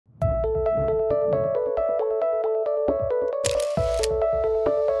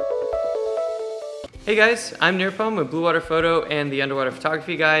Hey guys, I'm Nirupam with Blue Water Photo and the Underwater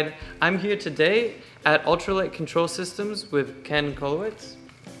Photography Guide. I'm here today at Ultralight Control Systems with Ken Kollwitz.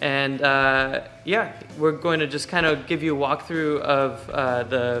 And yeah, we're going to just kind of give you a walkthrough of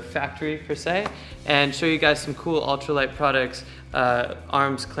the factory per se and show you guys some cool ultralight products,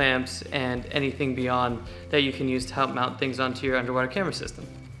 arms, clamps, and anything beyond that you can use to help mount things onto your underwater camera system.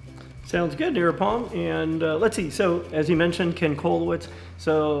 Sounds good, Nirupam. And let's see, so as you mentioned, Ken Kollwitz.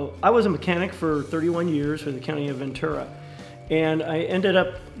 So I was a mechanic for 31 years for the County of Ventura. And I ended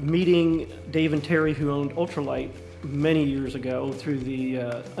up meeting Dave and Terry, who owned Ultralight, many years ago through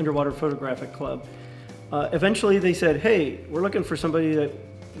the Underwater Photographic Club. Eventually they said, hey, we're looking for somebody that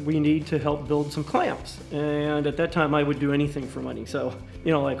we need to help build some clamps. And at that time I would do anything for money. So,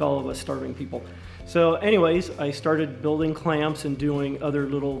 you know, like all of us starving people. So anyways, I started building clamps and doing other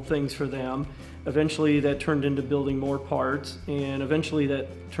little things for them. Eventually that turned into building more parts, and eventually that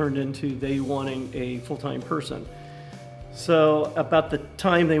turned into they wanting a full-time person. So about the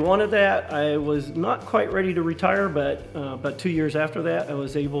time they wanted that, I was not quite ready to retire, but about 2 years after that, I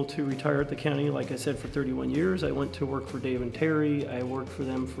was able to retire at the county, like I said, for 31 years. I went to work for Dave and Terry. I worked for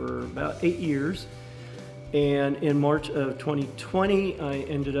them for about 8 years. And in March of 2020, I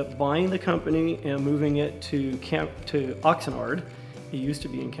ended up buying the company and moving it to Oxnard. It used to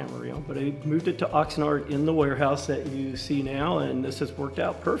be in Camarillo, but I moved it to Oxnard in the warehouse that you see now, and this has worked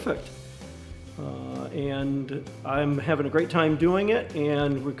out perfect. And I'm having a great time doing it,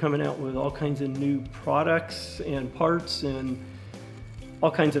 and we're coming out with all kinds of new products and parts and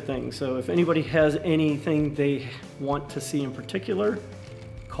all kinds of things. So if anybody has anything they want to see in particular,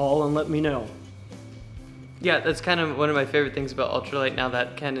 call and let me know. Yeah, that's kind of one of my favorite things about Ultralight now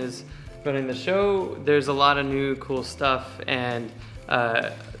that Ken is running the show. There's a lot of new cool stuff, and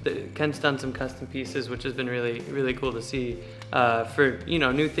Ken's done some custom pieces, which has been really cool to see for, you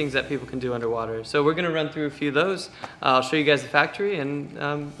know, new things that people can do underwater. So we're gonna run through a few of those. I'll show you guys the factory, and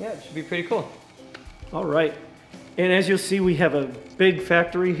yeah, it should be pretty cool. All right. And as you'll see, we have a big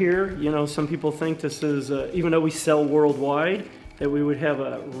factory here. You know, some people think this is, even though we sell worldwide, that we would have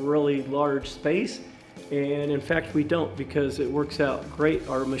a really large space. And in fact, we don't, because it works out great.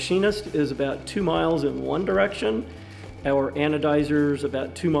 Our machinist is about 2 miles in one direction. Our anodizer's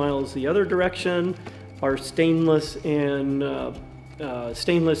about 2 miles the other direction. Our stainless and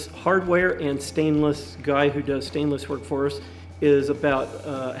stainless hardware and stainless guy who does stainless work for us is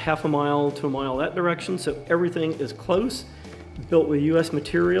about half a mile to a mile that direction. So everything is close, built with US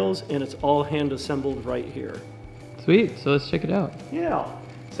materials, and it's all hand assembled right here. Sweet, so let's check it out. Yeah,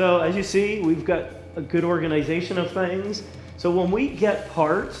 so as you see, we've got a good organization of things. So when we get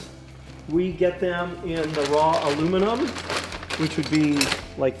parts, we get them in the raw aluminum, which would be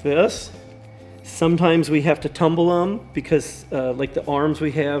like this. Sometimes we have to tumble them because like the arms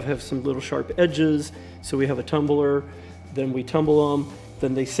we have some little sharp edges, so we have a tumbler. Then we tumble them,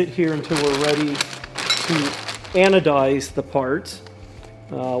 then they sit here until we're ready to anodize the parts.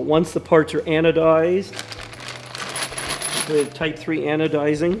 Once the parts are anodized, with type 3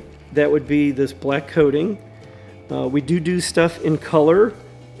 anodizing, that would be this black coating. We do stuff in color,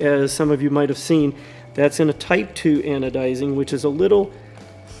 as some of you might have seen. That's in a type 2 anodizing, which is a little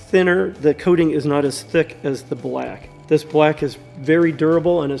thinner. The coating is not as thick as the black. This black is very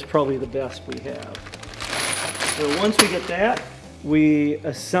durable and is probably the best we have. So once we get that, we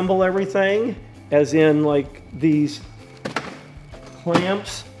assemble everything, as in like these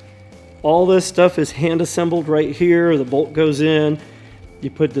clamps. All this stuff is hand assembled right here. The bolt goes in. You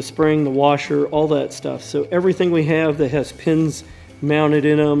put the spring, the washer, all that stuff. So everything we have that has pins mounted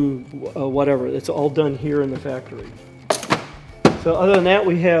in them, whatever, it's all done here in the factory. So other than that,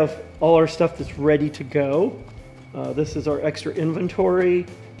 we have all our stuff that's ready to go. This is our extra inventory.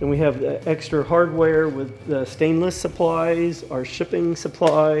 Then we have the extra hardware with the stainless supplies, our shipping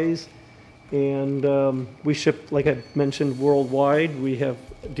supplies, and we ship, like I mentioned, worldwide. We have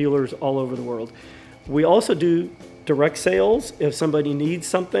dealers all over the world. We also do direct sales if somebody needs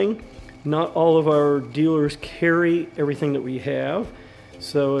something. Not all of our dealers carry everything that we have.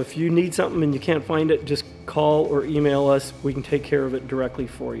 So if you need something and you can't find it, just call or email us. We can take care of it directly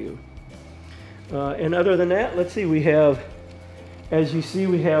for you. And other than that, let's see, we have, as you see,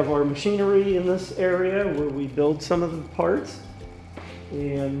 we have our machinery in this area where we build some of the parts.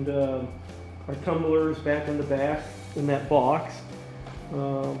 And our tumblers back in the back in that box.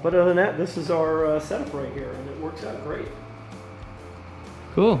 But other than that, this is our setup right here, and it works out great.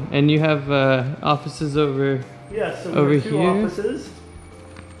 Cool. And you have offices over so over we have two here. Offices.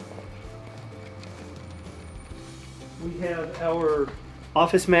 We have our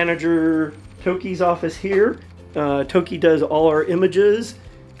office manager Toki's office here. Toki does all our images,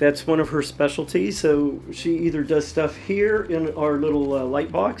 That's one of her specialties. So she either does stuff here in our little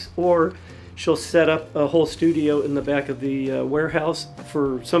light box, or she'll set up a whole studio in the back of the warehouse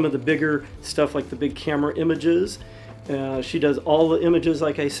for some of the bigger stuff, like the big camera images. She does all the images,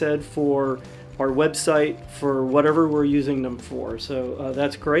 like I said, for our website, for whatever we're using them for. So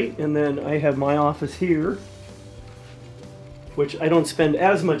that's great. And then I have my office here, which I don't spend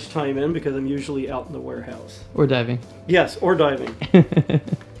as much time in because I'm usually out in the warehouse. Or diving. Yes, or diving.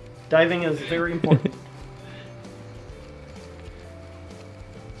 Diving is very important.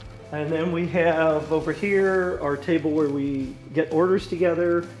 And then we have over here our table where we get orders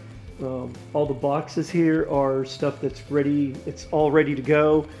together. All the boxes here are stuff that's ready. It's all ready to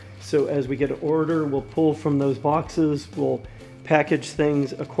go. So as we get an order, we'll pull from those boxes. We'll package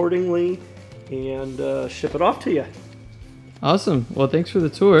things accordingly and ship it off to you. Awesome. Well, thanks for the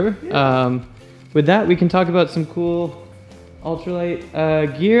tour. Yeah. With that, we can talk about some cool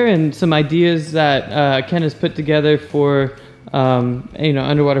ultralight gear and some ideas that Ken has put together for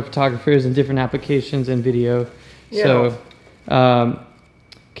underwater photographers and different applications and video. Yeah. So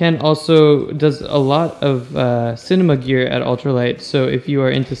Ken also does a lot of cinema gear at Ultralight. So if you are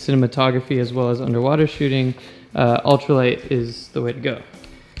into cinematography as well as underwater shooting, Ultralight is the way to go.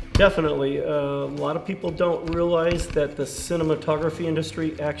 Definitely. A lot of people don't realize that the cinematography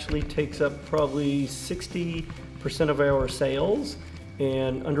industry actually takes up probably 60% of our sales,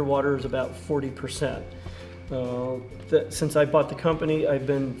 and underwater is about 40%. Since I bought the company, I've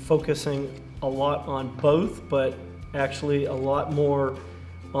been focusing a lot on both, but actually a lot more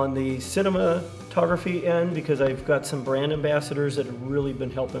on the cinematography end, because I've got some brand ambassadors that have really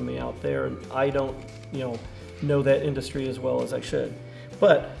been helping me out there, and I don't know that industry as well as I should.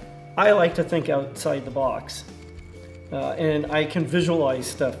 But I like to think outside the box, and I can visualize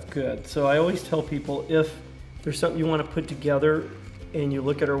stuff good. So I always tell people, if there's something you want to put together and you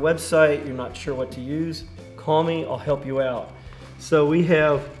look at our website, you're not sure what to use, call me, I'll help you out. So we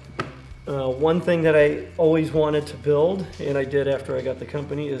have one thing that I always wanted to build, and I did after I got the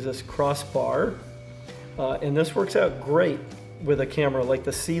company, is this crossbar. And this works out great with a camera like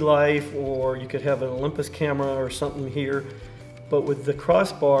the Sea Life, or you could have an Olympus camera or something here. But with the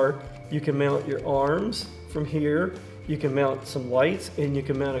crossbar, you can mount your arms from here, you can mount some lights, and you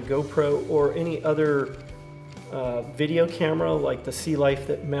can mount a GoPro or any other video camera like the Sea Life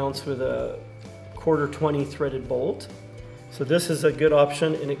that mounts with a 1/4-20 threaded bolt. So this is a good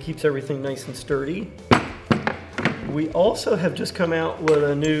option, and it keeps everything nice and sturdy. We also have just come out with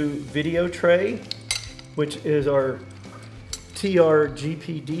a new video tray, which is our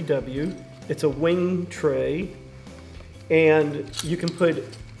TR-GPDW. It's a wing tray, and you can put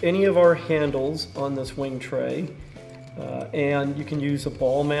any of our handles on this wing tray, and you can use a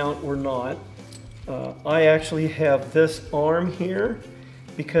ball mount or not. I actually have this arm here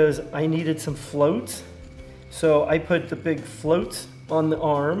because I needed some floats. So I put the big floats on the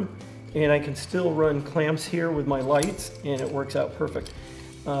arm, and I can still run clamps here with my lights, and it works out perfect.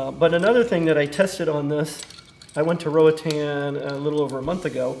 But another thing that I tested on this, I went to Roatan a little over a month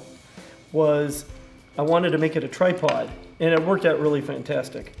ago, was I wanted to make it a tripod, and it worked out really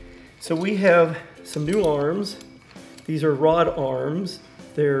fantastic. So we have some new arms. These are rod arms.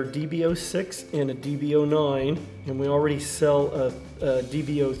 They're DB06 and a DB09, and we already sell a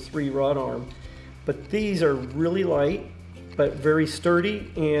DB03 rod arm. But these are really light, but very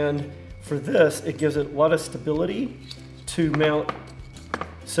sturdy, and for this, it gives it a lot of stability to mount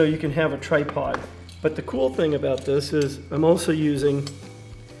so you can have a tripod. But the cool thing about this is I'm also using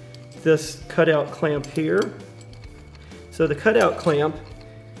this cutout clamp here. So the cutout clamp,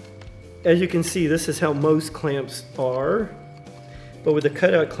 as you can see, this is how most clamps are. But with the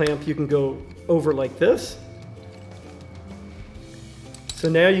cutout clamp, you can go over like this. So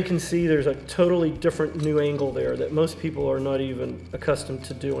now you can see there's a totally different new angle there that most people are not even accustomed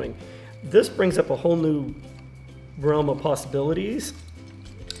to doing. This brings up a whole new realm of possibilities,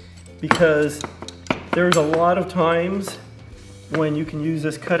 because there's a lot of times when you can use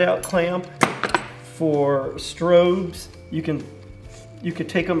this cutout clamp for strobes. You could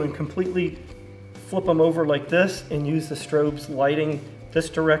take them and completely flip them over like this and use the strobes lighting this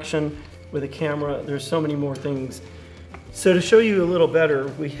direction with a camera. There's so many more things. So to show you a little better,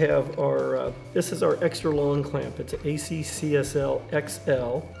 we have our, this is our extra long clamp. It's an ACCSL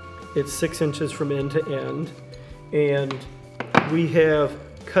XL. It's 6 inches from end to end. And we have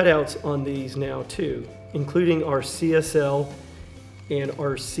cutouts on these now too, including our CSL and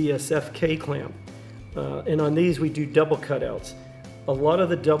our CSFK clamp. And on these we do double cutouts. A lot of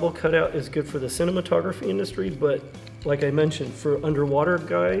the double cutout is good for the cinematography industry, but like I mentioned, for underwater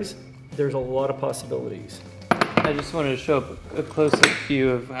guys, there's a lot of possibilities. I just wanted to show up a close-up view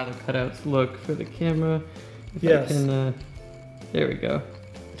of how the cutouts look for the camera. If Yes. I can, there we go.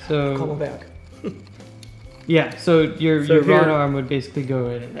 So Call back. yeah, so your So rod here- arm would basically go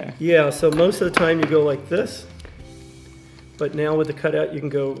right in there. Yeah, so most of the time you go like this, but now with the cutout you can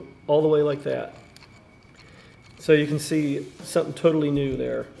go all the way like that. So you can see something totally new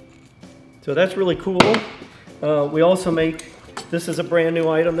there. So that's really cool. We also make, this is a brand new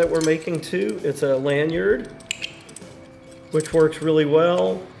item that we're making too. It's a lanyard, which works really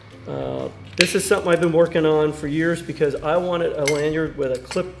well. This is something I've been working on for years because I wanted a lanyard with a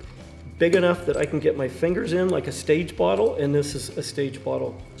clip big enough that I can get my fingers in like a stage bottle, and this is a stage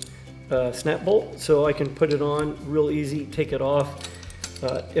bottle snap bolt, so I can put it on real easy, take it off.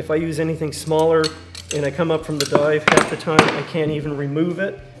 If I use anything smaller and I come up from the dive, half the time I can't even remove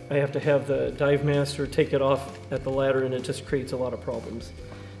it. I have to have the dive master take it off at the ladder, and it just creates a lot of problems.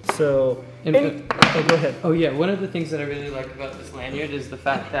 So, And, oh, go ahead. Oh yeah, one of the things that I really like about this lanyard is the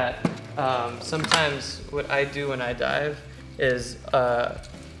fact that sometimes what I do when I dive is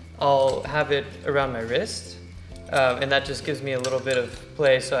I'll have it around my wrist, and that just gives me a little bit of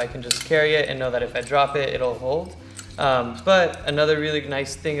play so I can just carry it and know that if I drop it, it'll hold. But another really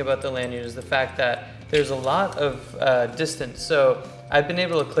nice thing about the lanyard is the fact that there's a lot of distance. So I've been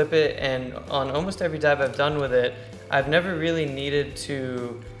able to clip it, and on almost every dive I've done with it, I've never really needed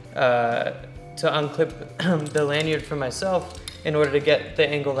to unclip the lanyard for myself in order to get the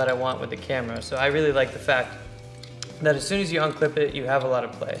angle that I want with the camera. So I really like the fact that as soon as you unclip it, you have a lot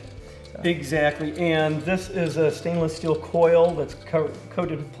of play. So. Exactly, and this is a stainless steel coil that's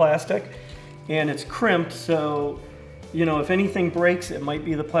coated with plastic, and it's crimped, so you know, if anything breaks, it might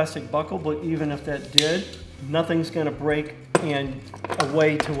be the plastic buckle, but even if that did, nothing's gonna break and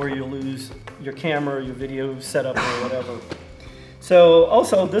away to where you lose your camera, your video setup, or whatever. So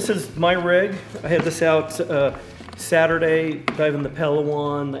also, this is my rig. I had this out Saturday, diving the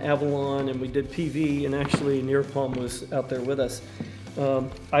Palawan, the Avalon, and we did PV, and actually Nearpalm was out there with us.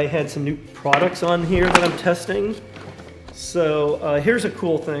 I had some new products on here that I'm testing. So here's a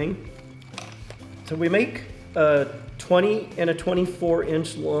cool thing. So we make a 20 and a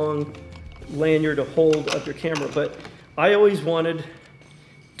 24-inch long lanyard to hold up your camera, but I always wanted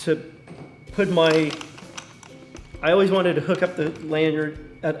to hook up the lanyard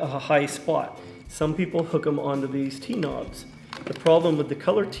at a high spot. Some people hook them onto these T-knobs. The problem with the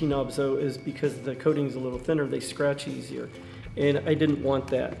color T-knobs though is because the coating's a little thinner, they scratch easier. And I didn't want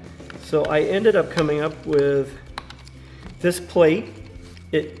that. So I ended up coming up with this plate.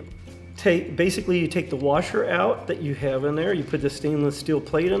 Basically you take the washer out that you have in there, you put the stainless steel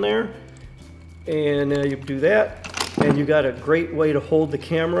plate in there, and you do that, and you got a great way to hold the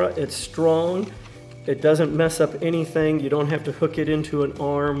camera. It's strong, it doesn't mess up anything, you don't have to hook it into an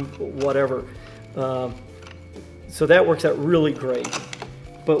arm, whatever. So that works out really great.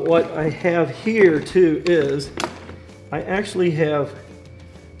 But what I have here too is, I actually have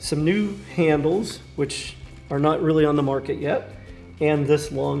some new handles, which are not really on the market yet, and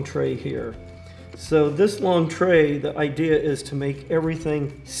this long tray here. So this long tray, the idea is to make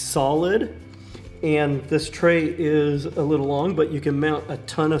everything solid, and this tray is a little long, but you can mount a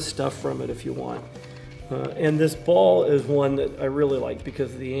ton of stuff from it if you want. And this ball is one that I really like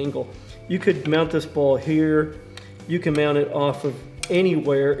because of the angle. You could mount this ball here, you can mount it off of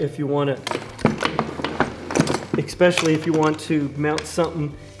anywhere if you want to, especially if you want to mount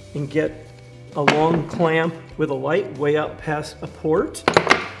something and get a long clamp with a light way out past a port.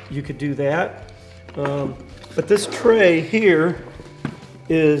 You could do that. But this tray here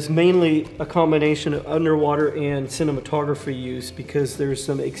is mainly a combination of underwater and cinematography use, because there's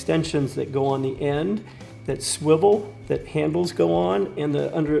some extensions that go on the end that swivel, that handles go on, and the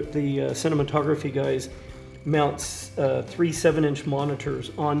cinematography guys mount 3 7-inch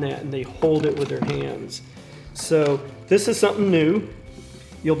monitors on that, and they hold it with their hands. So this is something new.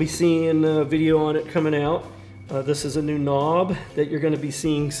 You'll be seeing a video on it coming out. This is a new knob that you're going to be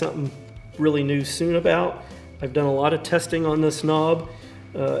seeing something really new soon about. I've done a lot of testing on this knob,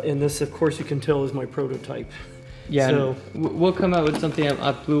 and this, of course, you can tell is my prototype. Yeah, so we'll come out with something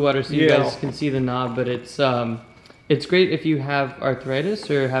at Blue Water so you guys can see the knob, but it's great if you have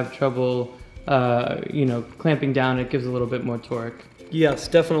arthritis or have trouble, you know, clamping down. It gives a little bit more torque. Yes,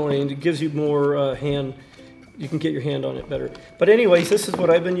 definitely, and it gives you more hand. You can get your hand on it better. But anyways, this is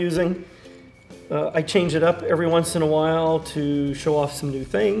what I've been using. I change it up every once in a while to show off some new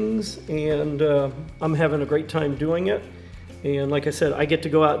things, and I'm having a great time doing it. And like I said, I get to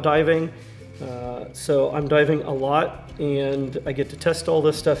go out diving, so I'm diving a lot, and I get to test all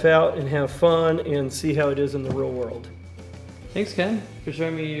this stuff out and have fun and see how it is in the real world. Thanks, Ken, for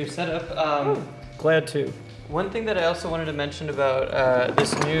showing me your setup. Glad to. One thing that I also wanted to mention about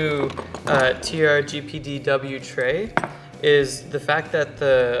this new TR-GPDW tray is the fact that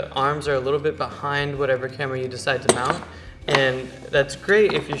the arms are a little bit behind whatever camera you decide to mount. And that's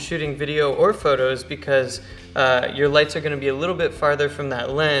great if you're shooting video or photos because your lights are going to be a little bit farther from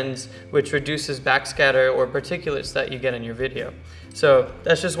that lens, which reduces backscatter or particulates that you get in your video. So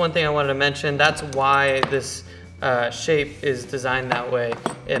that's just one thing I wanted to mention. That's why this shape is designed that way,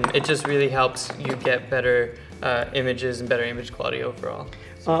 and it just really helps you get better images and better image quality overall.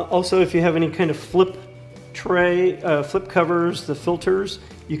 Also, if you have any kind of flip tray, flip covers, the filters,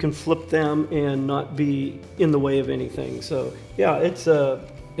 you can flip them and not be in the way of anything. So yeah,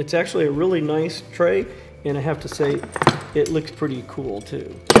 it's actually a really nice tray, and I have to say it looks pretty cool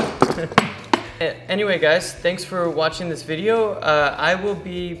too. Anyway guys, thanks for watching this video. I will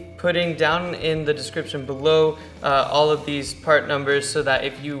be putting down in the description below all of these part numbers so that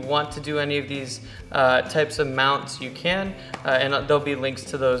if you want to do any of these types of mounts, you can, and there'll be links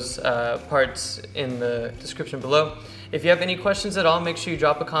to those parts in the description below. If you have any questions at all, make sure you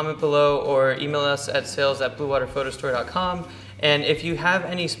drop a comment below or email us at sales@bluewaterphotostore.com. And if you have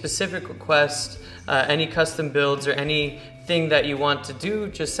any specific requests, any custom builds or anything that you want to do,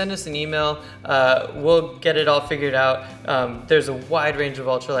 just send us an email. We'll get it all figured out. There's a wide range of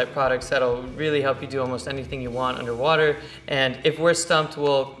ultralight products that'll really help you do almost anything you want underwater. And if we're stumped,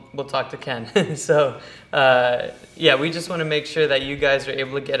 we'll talk to Ken. So yeah, we just want to make sure that you guys are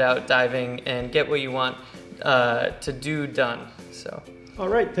able to get out diving and get what you want to do done. So. All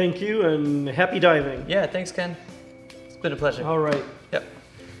right, thank you, and happy diving. Yeah, thanks, Ken. It's been a pleasure. All right. Yep.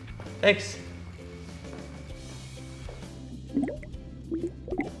 Thanks.